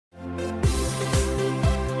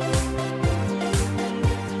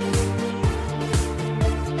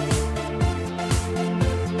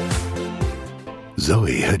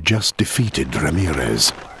Zoe had just defeated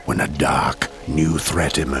Ramirez when a dark, new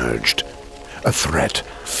threat emerged. A threat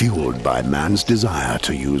fueled by man's desire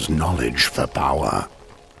to use knowledge for power.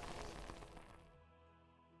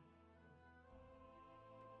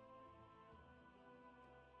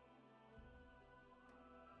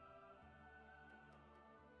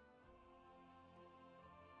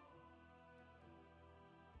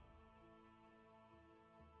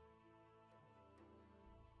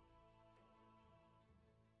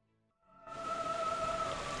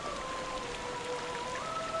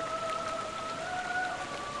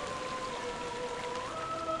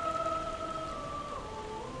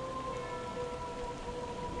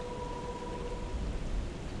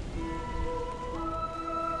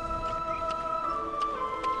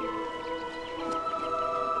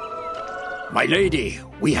 My lady,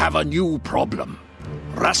 we have a new problem.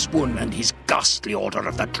 Raspun and his ghastly Order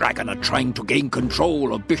of the Dragon are trying to gain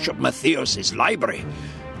control of Bishop Matthias's library.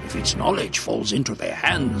 If its knowledge falls into their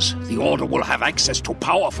hands, the Order will have access to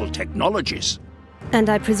powerful technologies. And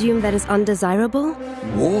I presume that is undesirable?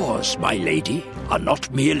 Wars, my lady, are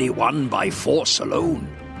not merely won by force alone,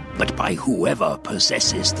 but by whoever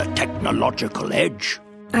possesses the technological edge.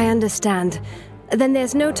 I understand. Then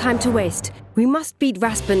there's no time to waste. We must beat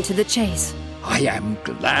Raspun to the chase. I am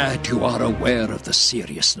glad you are aware of the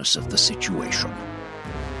seriousness of the situation.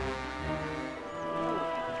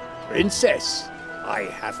 Princess, I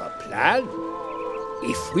have a plan.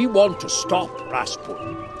 If we want to stop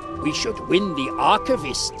Raspun, we should win the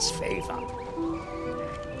Archivist's favor.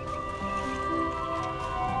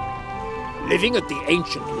 Living at the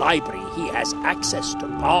ancient library, he has access to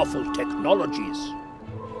powerful technologies.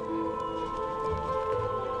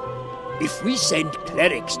 If we send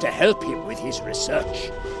clerics to help him with his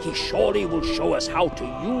research, he surely will show us how to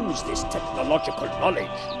use this technological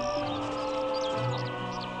knowledge.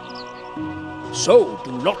 So,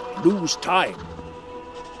 do not lose time.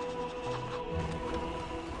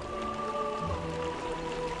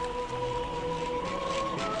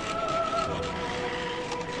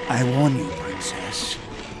 I warn you, Princess.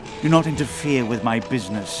 Do not interfere with my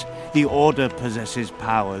business. The Order possesses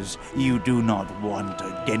powers you do not want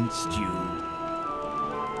against you.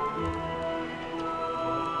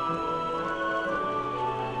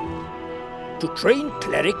 To train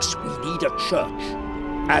clerics, we need a church.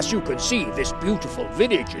 As you can see, this beautiful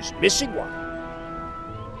village is missing one.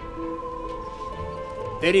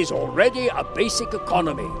 There is already a basic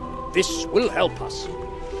economy. This will help us.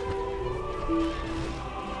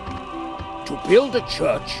 To build a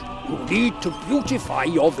church, you need to beautify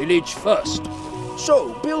your village first.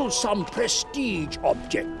 So build some prestige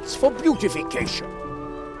objects for beautification.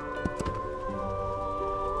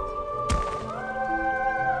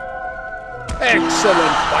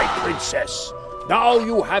 Excellent, my princess. Now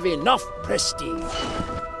you have enough prestige.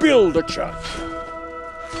 Build a church.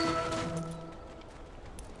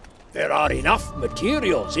 There are enough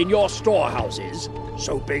materials in your storehouses,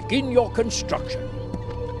 so begin your construction.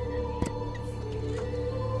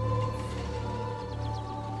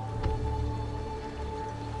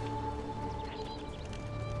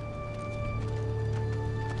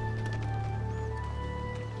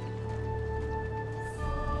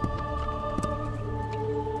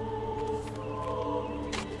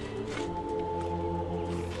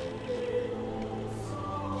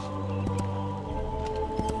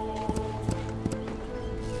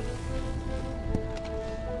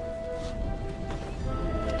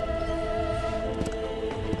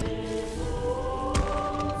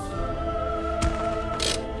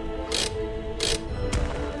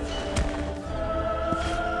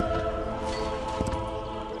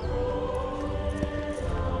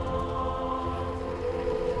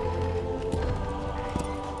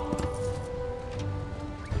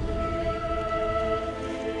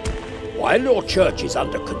 While your church is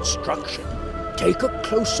under construction, take a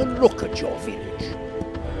closer look at your village.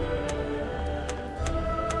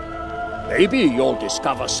 Maybe you'll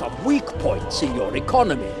discover some weak points in your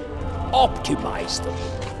economy. Optimize them.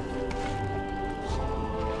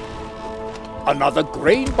 Another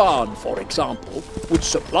grain barn, for example, would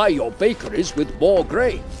supply your bakeries with more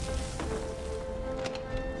grain.